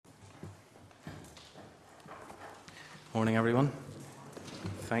Morning, everyone.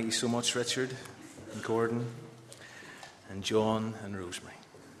 Thank you so much, Richard and Gordon and John and Rosemary.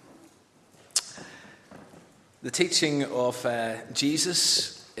 The teaching of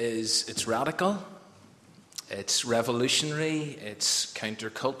Jesus it's radical, it's revolutionary, it's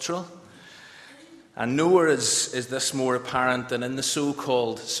countercultural. And nowhere is this more apparent than in the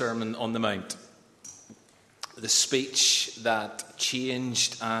so-called Sermon on the Mount. The speech that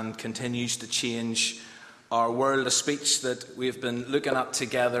changed and continues to change our world, a speech that we've been looking at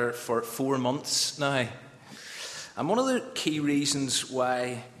together for 4 months now. And one of the key reasons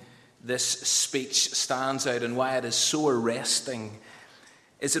why this speech stands out and why it is so arresting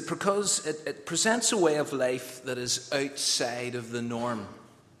is it because it presents a way of life that is outside of the norm.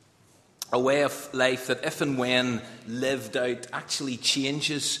 A way of life that, if and when lived out, actually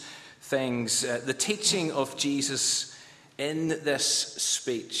changes things. The teaching of Jesus in this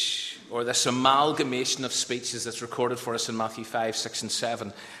speech, or this amalgamation of speeches that's recorded for us in Matthew 5, 6, and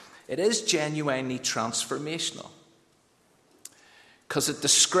 7, it is genuinely transformational. Because it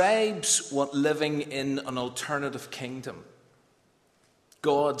describes what living in an alternative kingdom,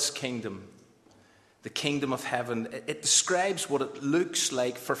 God's kingdom, the kingdom of heaven, it describes what it looks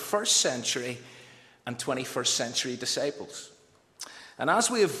like for first century and 21st century disciples. And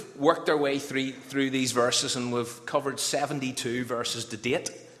as we have worked our way through these verses, and we've covered 72 verses to date,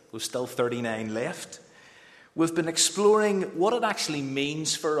 we've still 39 left, we've been exploring what it actually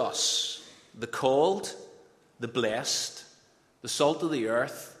means for us, the called, the blessed, the salt of the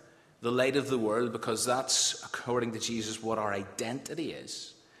earth, the light of the world, because that's, according to Jesus, what our identity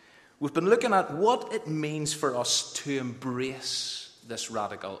is. We've been looking at what it means for us to embrace this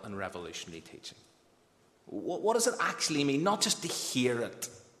radical and revolutionary teaching. What does it actually mean? Not just to hear it,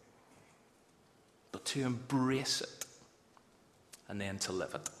 but to embrace it and then to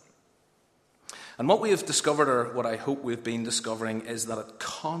live it. And what we have discovered, or what I hope we've been discovering, is that it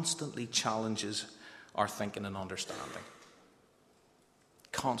constantly challenges our thinking and understanding.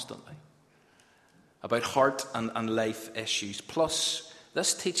 Constantly. About heart and life issues. Plus,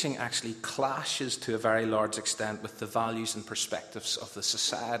 this teaching actually clashes to a very large extent with the values and perspectives of the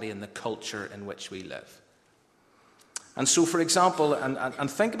society and the culture in which we live. And so, for example,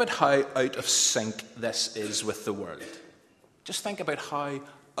 and think about how out of sync this is with the world. Just think about how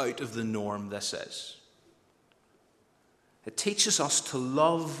out of the norm this is. It teaches us to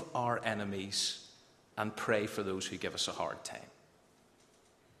love our enemies and pray for those who give us a hard time.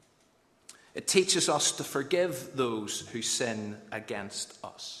 It teaches us to forgive those who sin against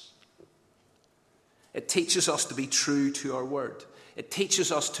us. It teaches us to be true to our word. It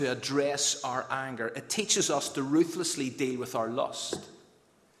teaches us to address our anger. It teaches us to ruthlessly deal with our lust.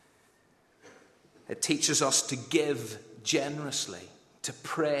 It teaches us to give generously, to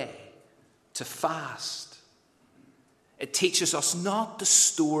pray, to fast. It teaches us not to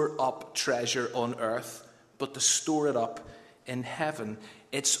store up treasure on earth, but to store it up in heaven.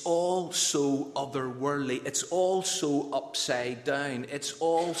 It's all so otherworldly. It's all so upside down. It's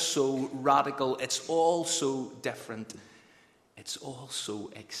all so radical. It's all so different. It's all so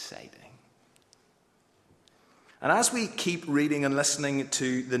exciting. And as we keep reading and listening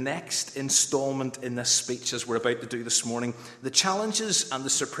to the next installment in this speech, as we're about to do this morning, the challenges and the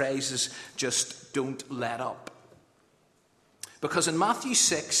surprises just don't let up. Because in Matthew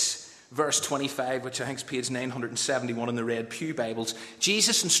 6, verse 25, which I think is page 971 in the Red Pew Bibles,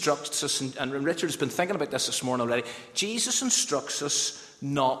 Jesus instructs us, and Richard has been thinking about this morning already, Jesus instructs us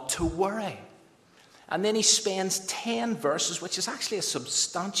not to worry. And then he spends 10 verses, which is actually a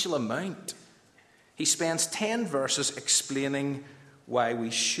substantial amount. He spends 10 verses explaining why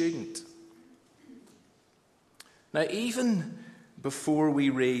we shouldn't. Now, even before we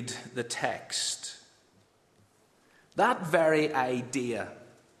read the text, that very idea,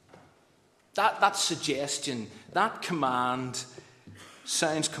 that suggestion, that command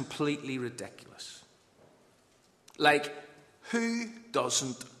sounds completely ridiculous. Like, who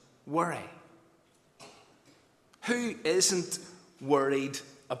doesn't worry? Who isn't worried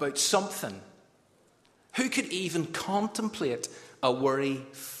about something? Who could even contemplate a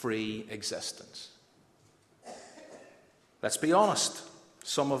worry-free existence? Let's be honest.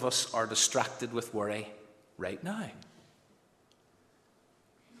 Some of us are distracted with worry right now.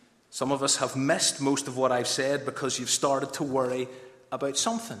 Some of us have missed most of what I've said because you've started to worry about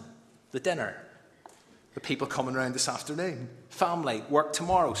something. The dinner, the people coming around this afternoon, family, work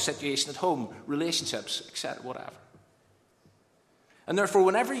tomorrow, situation at home, relationships, etc., whatever. And therefore,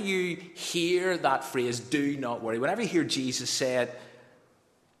 whenever you hear that phrase, do not worry, whenever you hear Jesus say it,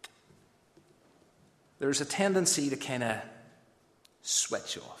 there's a tendency to kind of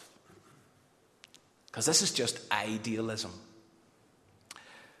switch off. Because this is just idealism.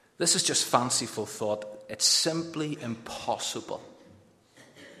 This is just fanciful thought. It's simply impossible.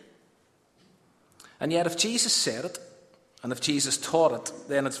 And yet if Jesus said it, and if Jesus taught it,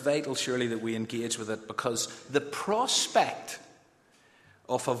 then it's vital surely that we engage with it, because the prospect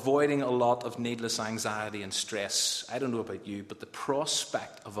of avoiding a lot of needless anxiety and stress, I don't know about you, but the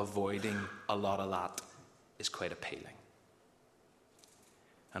prospect of avoiding a lot of that is quite appealing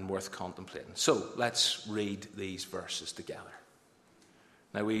and worth contemplating. So let's read these verses together.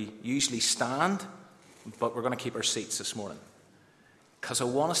 Now we usually stand, but we're going to keep our seats this morning, because I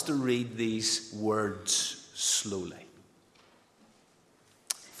want us to read these words slowly.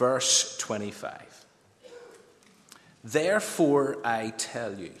 Verse 25. Therefore I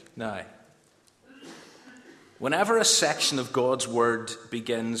tell you. Now, whenever a section of God's word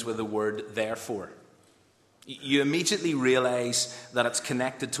begins with the word therefore, you immediately realize that it's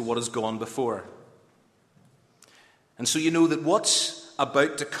connected to what has gone before. And so you know that what's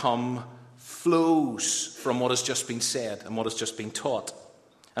about to come flows from what has just been said and what has just been taught.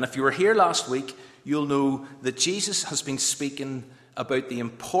 And if you were here last week, you'll know that Jesus has been speaking about the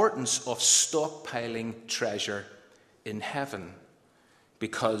importance of stockpiling treasure in heaven,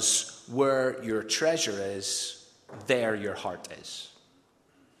 because where your treasure is, there your heart is.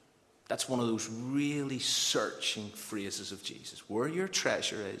 That's one of those really searching phrases of Jesus. Where your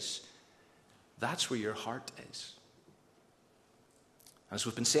treasure is, that's where your heart is. And as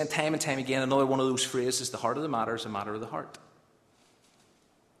we've been saying time and time again, another one of those phrases, the heart of the matter is a matter of the heart.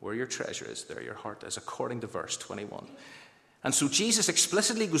 Where your treasure is, there your heart is, according to verse 21. And so Jesus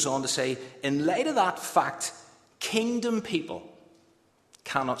explicitly goes on to say, in light of that fact, kingdom people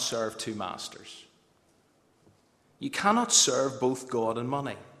cannot serve two masters. You cannot serve both God and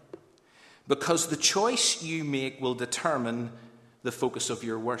money, because the choice you make will determine the focus of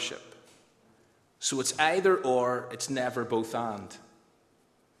your worship. So it's either or, it's never both and.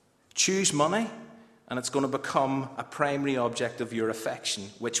 Choose money, and it's going to become a primary object of your affection,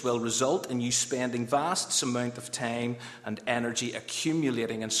 which will result in you spending vast amount of time and energy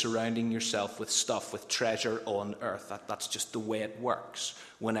accumulating and surrounding yourself with stuff, with treasure on earth. That's just the way it works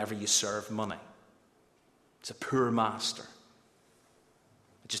whenever you serve money. It's a poor master.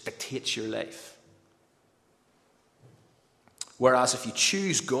 It just dictates your life. Whereas if you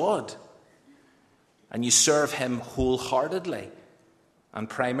choose God and you serve him wholeheartedly and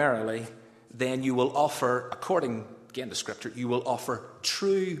primarily, then you will offer, according again to Scripture, you will offer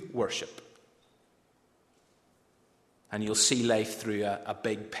true worship. And you'll see life through a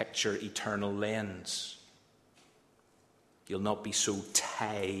big picture, eternal lens. You'll not be so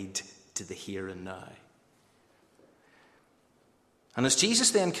tied to the here and now. And as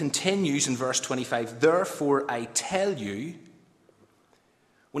Jesus then continues in verse 25, therefore I tell you,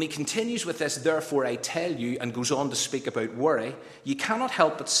 when he continues with this, therefore I tell you, and goes on to speak about worry, you cannot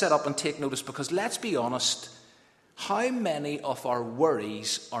help but sit up and take notice, because let's be honest, how many of our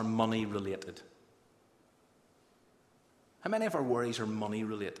worries are money related? How many of our worries are money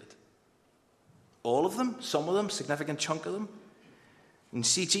related? All of them? Some of them? Significant chunk of them? And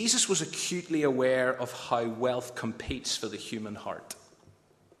see, Jesus was acutely aware of how wealth competes for the human heart.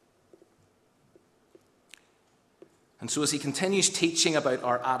 And so as he continues teaching about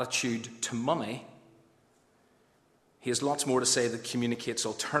our attitude to money, he has lots more to say that communicates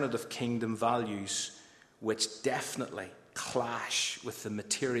alternative kingdom values, which definitely clash with the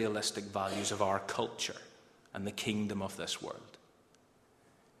materialistic values of our culture and the kingdom of this world.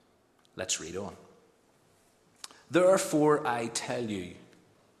 Let's read on. Therefore I tell you,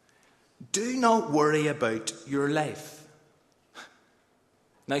 do not worry about your life.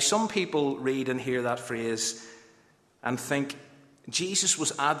 Now some people read and hear that phrase and think Jesus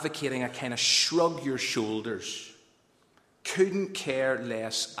was advocating a kind of shrug your shoulders, couldn't care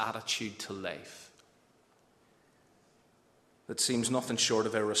less attitude to life that seems nothing short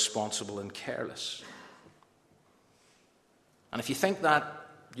of irresponsible and careless. And if you think that,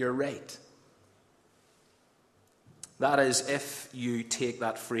 you're right. That is, if you take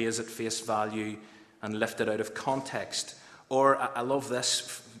that phrase at face value and lift it out of context. Or, I love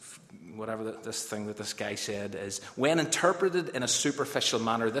this, whatever this thing that this guy said is, when interpreted in a superficial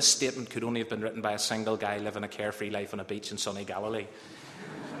manner, this statement could only have been written by a single guy living a carefree life on a beach in sunny Galilee.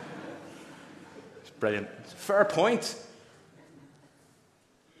 It's brilliant. Fair point.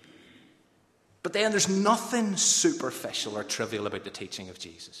 But then there's nothing superficial or trivial about the teaching of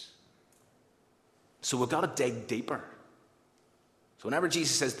Jesus. So we've got to dig deeper. So whenever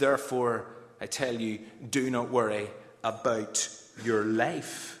Jesus says, therefore, I tell you, do not worry about your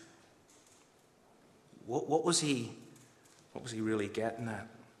life. What was he really getting at?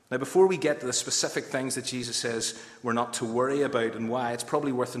 Now, before we get to the specific things that Jesus says we're not to worry about and why, it's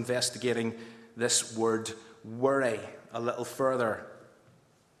probably worth investigating this word worry a little further,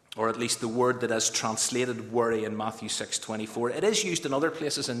 or at least the word that is translated worry in Matthew 6:24. It is used in other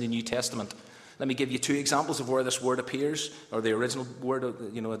places in the New Testament. Let me give you two examples of where this word appears, or the original word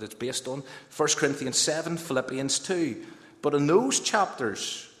that it's based on. 1 Corinthians 7, Philippians 2. But in those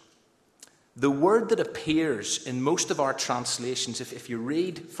chapters, the word that appears in most of our translations, if you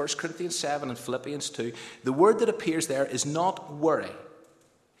read 1 Corinthians 7 and Philippians 2, the word that appears there is not worry.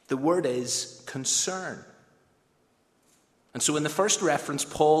 The word is concern. And so in the first reference,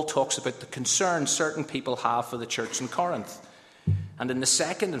 Paul talks about the concern certain people have for the church in Corinth. And in the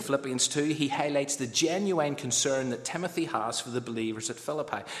second, in Philippians 2, he highlights the genuine concern that Timothy has for the believers at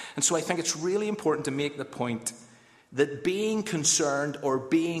Philippi. And so I think it's really important to make the point that being concerned or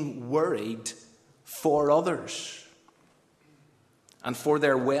being worried for others and for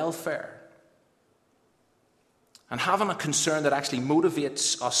their welfare, and having a concern that actually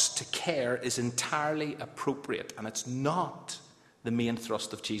motivates us to care, is entirely appropriate. And it's not the main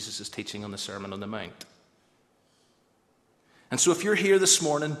thrust of Jesus' teaching on the Sermon on the Mount. And so if you're here this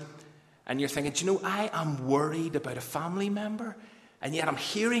morning and you're thinking, do you know, I am worried about a family member, and yet I'm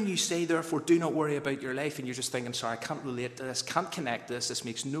hearing you say, therefore, do not worry about your life, and you're just thinking, sorry, I can't relate to this, can't connect to this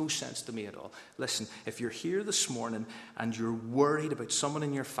makes no sense to me at all. Listen, if you're here this morning and you're worried about someone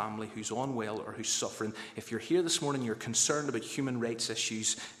in your family who's unwell or who's suffering, if you're here this morning, you're concerned about human rights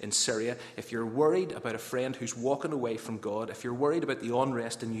issues in Syria, if you're worried about a friend who's walking away from God, if you're worried about the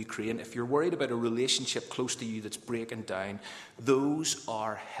unrest in Ukraine, if you're worried about a relationship close to you that's breaking down, those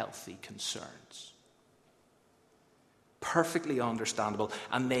are healthy concerns. Perfectly understandable,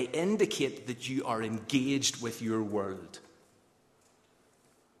 and they indicate that you are engaged with your world.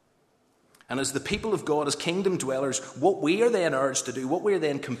 And as the people of God, as kingdom dwellers, what we are then urged to do, what we are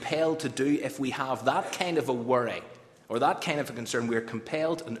then compelled to do, if we have that kind of a worry or that kind of a concern, we are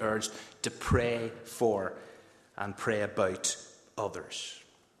compelled and urged to pray for and pray about others.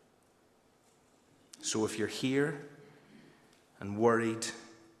 So if you're here and worried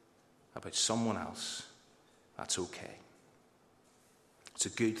about someone else, that's okay. It's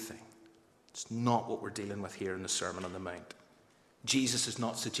a good thing. It's not what we're dealing with here in the Sermon on the Mount. Jesus is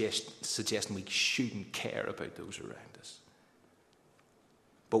not suggesting we shouldn't care about those around us.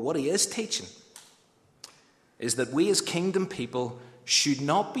 But what he is teaching is that we as kingdom people should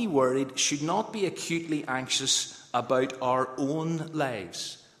not be worried, should not be acutely anxious about our own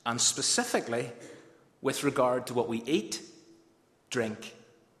lives, and specifically with regard to what we eat, drink,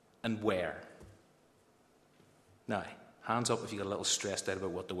 and wear. Now, hands up if you get a little stressed out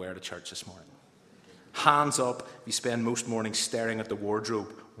about what to wear to church this morning. Hands up if you spend most mornings staring at the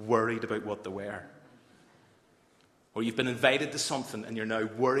wardrobe, worried about what to wear. Or you've been invited to something and you're now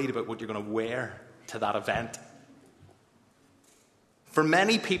worried about what you're going to wear to that event. For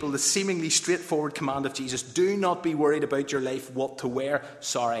many people, the seemingly straightforward command of Jesus, do not be worried about your life, what to wear.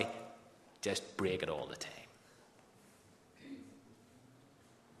 Sorry, just break it all the time.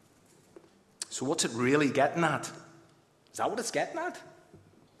 So what's it really getting at? Is that what it's getting at?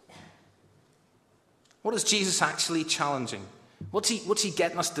 What is Jesus actually challenging? What's he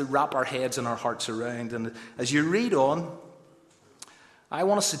getting us to wrap our heads and our hearts around? And as you read on, I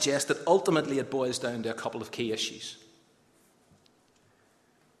want to suggest that ultimately it boils down to a couple of key issues.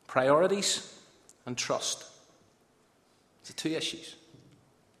 Priorities and trust. It's the two issues.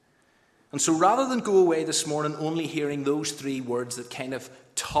 And so rather than go away this morning only hearing those three words that kind of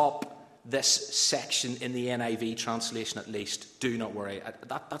top this section in the NIV translation at least, do not worry,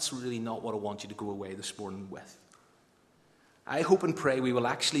 that's really not what I want you to go away this morning with. I hope and pray we will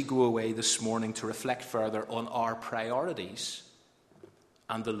actually go away this morning to reflect further on our priorities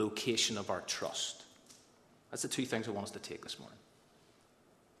and the location of our trust. That's the two things I want us to take this morning.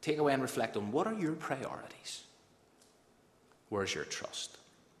 Take away and reflect on, what are your priorities? Where's your trust?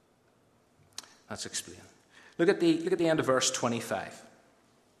 Let's explain. Look at the end of verse 25.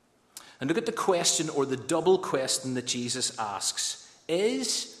 And look at the question, or the double question that Jesus asks.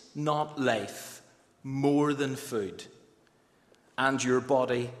 Is not life more than food, and your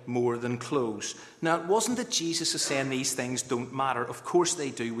body more than clothes? Now, it wasn't that Jesus is saying these things don't matter. Of course they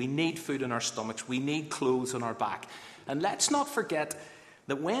do. We need food in our stomachs. We need clothes on our back. And let's not forget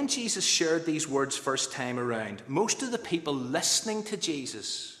that when Jesus shared these words first time around, most of the people listening to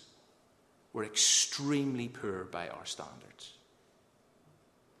Jesus were extremely poor by our standards.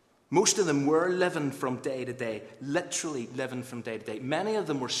 Most of them were living from day to day, literally living from day to day. Many of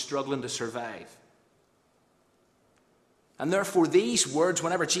them were struggling to survive. And therefore these words,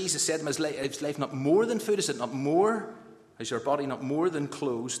 whenever Jesus said them, is life not more than food? Is it not more? Is your body not more than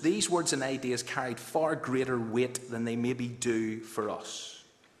clothes? These words and ideas carried far greater weight than they maybe do for us,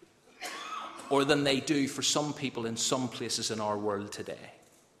 or than they do for some people in some places in our world today.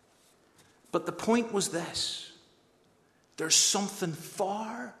 But the point was this: there's something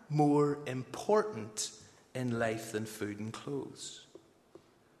far more important in life than food and clothes.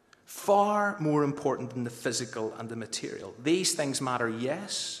 Far more important than the physical and the material. These things matter,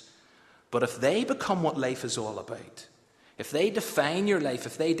 yes, but if they become what life is all about, if they define your life,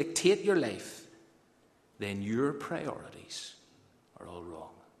 if they dictate your life, then your priorities are all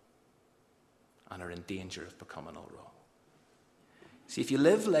wrong and are in danger of becoming all wrong. See, if you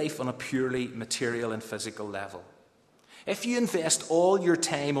live life on a purely material and physical level, if you invest all your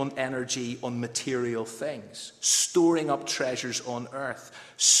time on energy on material things, storing up treasures on earth,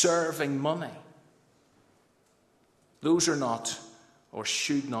 serving money, those are not or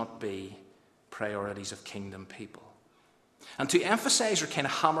should not be priorities of kingdom people. And to emphasize or kind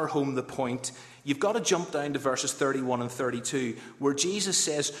of hammer home the point, you've got to jump down to verses 31 and 32, where Jesus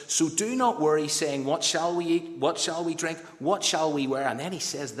says, "So do not worry, saying, what shall we eat? What shall we drink? What shall we wear?" And then he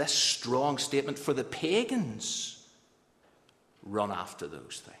says this strong statement, "For the pagans run after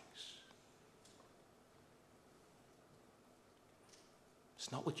those things."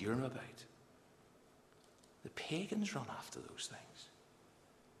 It's not what you're about. The pagans run after those things.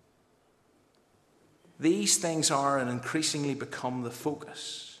 These things are and increasingly become the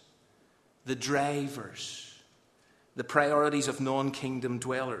focus, the drivers, the priorities of non-kingdom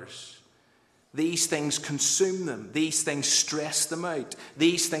dwellers. These things consume them. These things stress them out.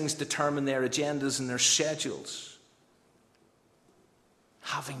 These things determine their agendas and their schedules.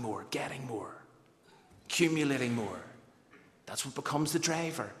 Having more, getting more, accumulating more. That's what becomes the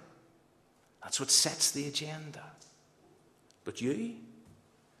driver. That's what sets the agenda. But you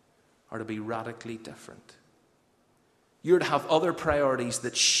are to be radically different. You're to have other priorities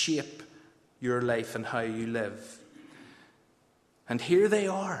that shape your life and how you live. And here they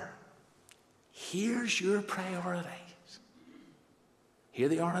are. Here's your priorities. Here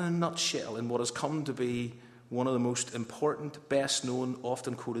they are in a nutshell in what has come to be one of the most important, best known,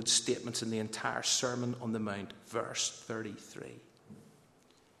 often quoted statements in the entire Sermon on the Mount. Verse 33.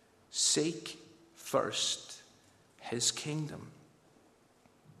 Seek first his kingdom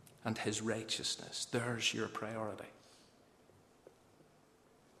and his righteousness. There's your priority.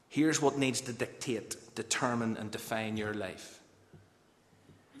 Here's what needs to dictate, determine, and define your life.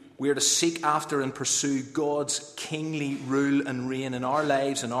 We are to seek after and pursue God's kingly rule and reign in our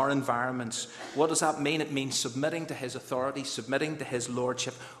lives and our environments. What does that mean? It means submitting to his authority, submitting to his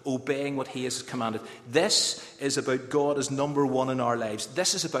lordship, obeying what he has commanded. This is about God as number one in our lives.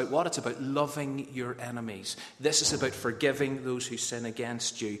 This is about what? It's about loving your enemies. This is about forgiving those who sin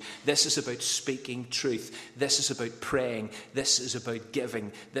against you. This is about speaking truth. This is about praying. This is about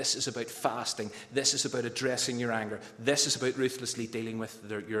giving. This is about fasting. This is about addressing your anger. This is about ruthlessly dealing with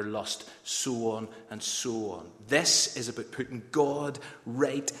your lust, so on and so on. This is about putting God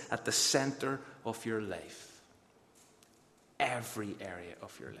right at the center of your life. Every area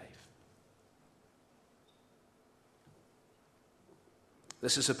of your life.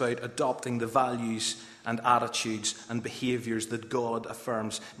 This is about adopting the values and attitudes and behaviours that God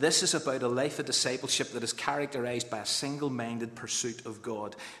affirms. This is about a life of discipleship that is characterised by a single-minded pursuit of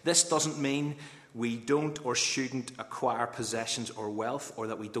God. This doesn't mean we don't or shouldn't acquire possessions or wealth, or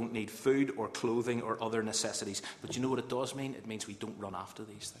that we don't need food or clothing or other necessities. But you know what it does mean? It means we don't run after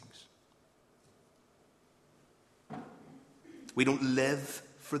these things. We don't live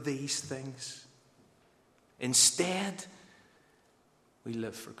for these things. Instead, we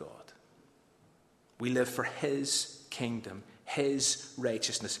live for God. We live for his kingdom, his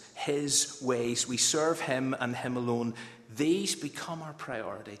righteousness, his ways. We serve him and him alone. These become our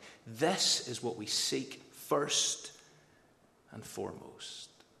priority. This is what we seek first and foremost.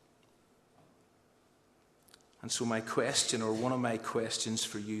 And so my question, or one of my questions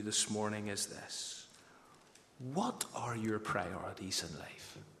for you this morning is this: what are your priorities in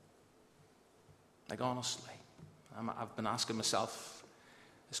life? Like, honestly, I've been asking myself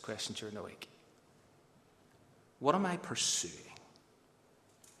this question during the week. What am I pursuing?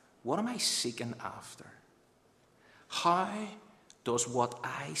 What am I seeking after? How does what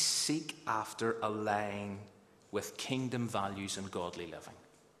I seek after align with kingdom values and godly living?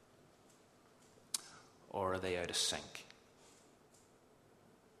 Or are they out of sync?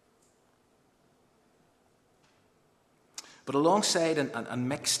 But alongside and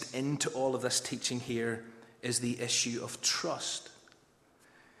mixed into all of this teaching here is the issue of trust.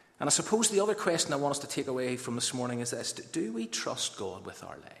 And I suppose the other question I want us to take away from this morning is this: do we trust God with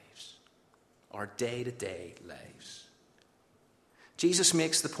our lives, our day-to-day lives? Jesus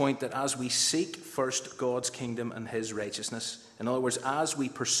makes the point that as we seek first God's kingdom and his righteousness, in other words, as we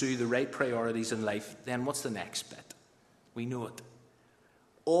pursue the right priorities in life, then what's the next bit? We know it.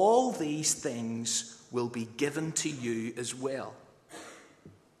 All these things will be given to you as well.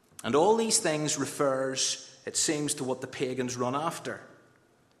 And all these things refers, it seems, to what the pagans run after.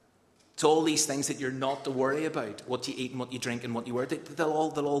 It's all these things that you're not to worry about, what you eat and what you drink and what you wear.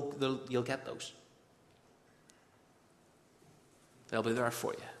 You'll get those. They'll be there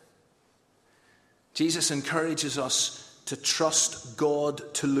for you. Jesus encourages us to trust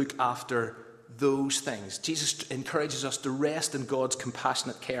God to look after those things. Jesus encourages us to rest in God's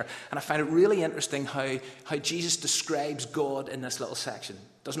compassionate care. And I find it really interesting how Jesus describes God in this little section.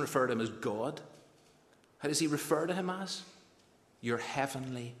 Doesn't refer to him as God. How does he refer to him as? Your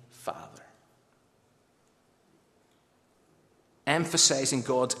heavenly Father. Emphasizing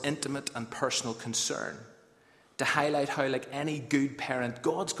God's intimate and personal concern, to highlight how, like any good parent,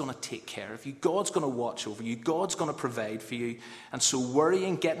 God's going to take care of you. God's going to watch over you. God's going to provide for you. And so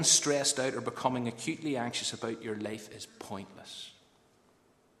worrying, getting stressed out, or becoming acutely anxious about your life is pointless.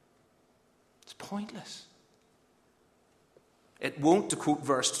 It's pointless. It won't, to quote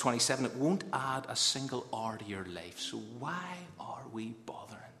verse 27, it won't add a single hour to your life. So why are we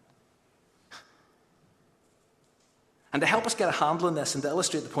bothering? And to help us get a handle on this and to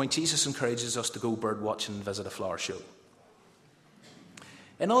illustrate the point, Jesus encourages us to go bird watching and visit a flower show.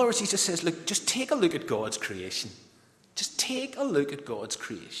 In other words, he just says, look, just take a look at God's creation. Just take a look at God's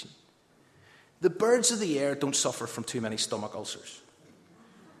creation. The birds of the air don't suffer from too many stomach ulcers.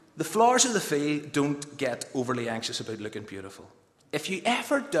 The flowers of the field don't get overly anxious about looking beautiful. If you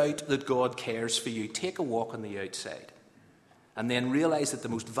ever doubt that God cares for you, take a walk on the outside. And then realize that the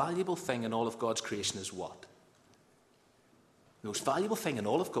most valuable thing in all of God's creation is what? The most valuable thing in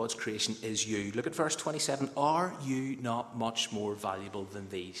all of God's creation is you. Look at verse 27. Are you not much more valuable than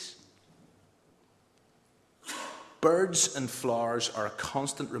these? Birds and flowers are a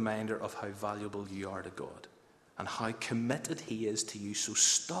constant reminder of how valuable you are to God and how committed he is to you. So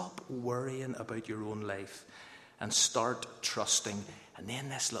stop worrying about your own life and start trusting. And then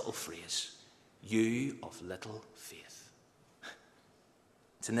this little phrase, you of little faith.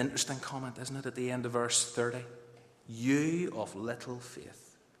 It's an interesting comment, isn't it, at the end of verse 30? You of little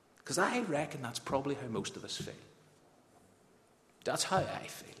faith. Because I reckon that's probably how most of us feel. That's how I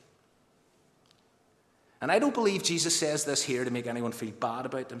feel. And I don't believe Jesus says this here to make anyone feel bad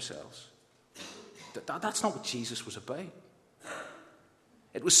about themselves. That's not what Jesus was about.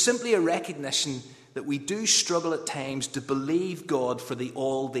 It was simply a recognition that we do struggle at times to believe God for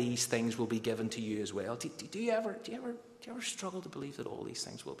all these things will be given to you as well. Do you ever struggle to believe that all these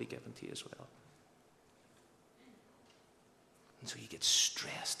things will be given to you as well? And so you get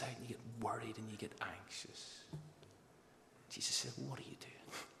stressed out and you get worried and you get anxious. Jesus said, what are you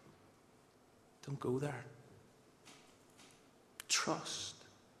doing? Don't go there. Trust.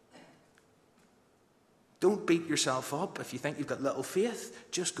 Don't beat yourself up if you think you've got little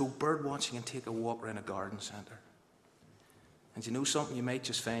faith. Just go bird watching and take a walk around a garden centre. And you know something? You might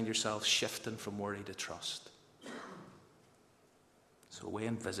just find yourself shifting from worry to trust. So away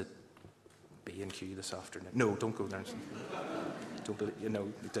and visit B&Q this afternoon. No, don't go there. Don't believe,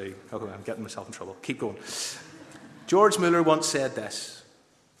 you do. Oh, I'm getting myself in trouble. Keep going. George Mueller once said this: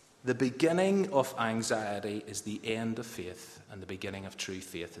 the beginning of anxiety is the end of faith, and the beginning of true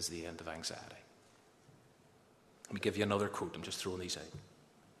faith is the end of anxiety. Let me give you another quote. I'm just throwing these out.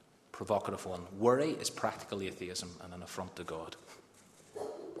 Provocative one. Worry is practical atheism and an affront to God.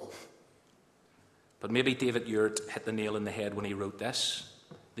 But maybe David Urt hit the nail on the head when he wrote this.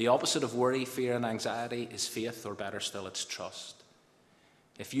 The opposite of worry, fear, and anxiety is faith, or better still, it's trust.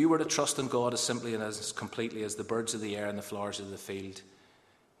 If you were to trust in God as simply and as completely as the birds of the air and the flowers of the field,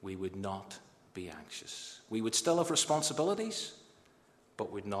 we would not be anxious. We would still have responsibilities,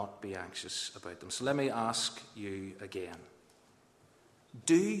 but would not be anxious about them. So let me ask you again.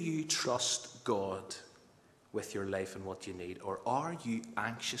 Do you trust God with your life and what you need, or are you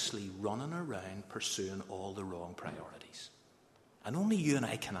anxiously running around pursuing all the wrong priorities? And only you and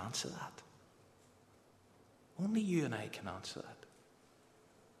I can answer that. Only you and I can answer that.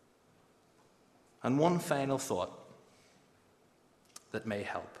 And one final thought that may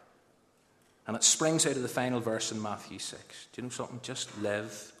help. And it springs out of the final verse in Matthew 6. Do you know something? Just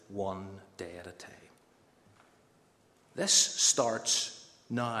live one day at a time. This starts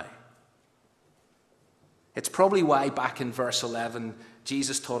now. It's probably why back in verse 11,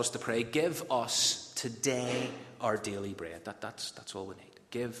 Jesus taught us to pray, give us today our daily bread. That's all we need.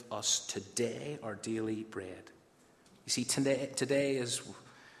 Give us today our daily bread. You see, today is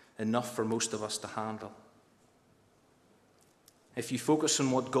enough for most of us to handle. If you focus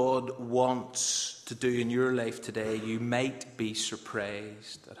on what God wants to do in your life today, you might be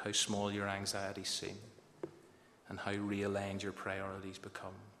surprised at how small your anxieties seem and how realigned your priorities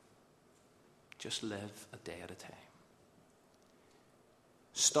become. Just live a day at a time.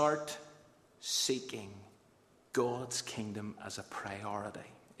 Start seeking God's kingdom as a priority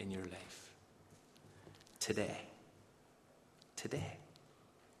in your life. Today.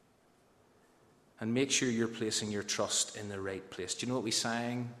 And make sure you're placing your trust in the right place. Do you know what we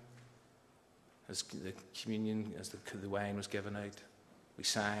sang as the communion, as the wine was given out? We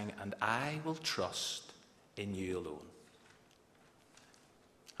sang, "And I will trust in you alone."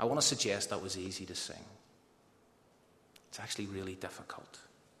 I want to suggest that was easy to sing. It's actually really difficult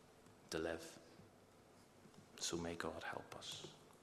to live. So may God help us.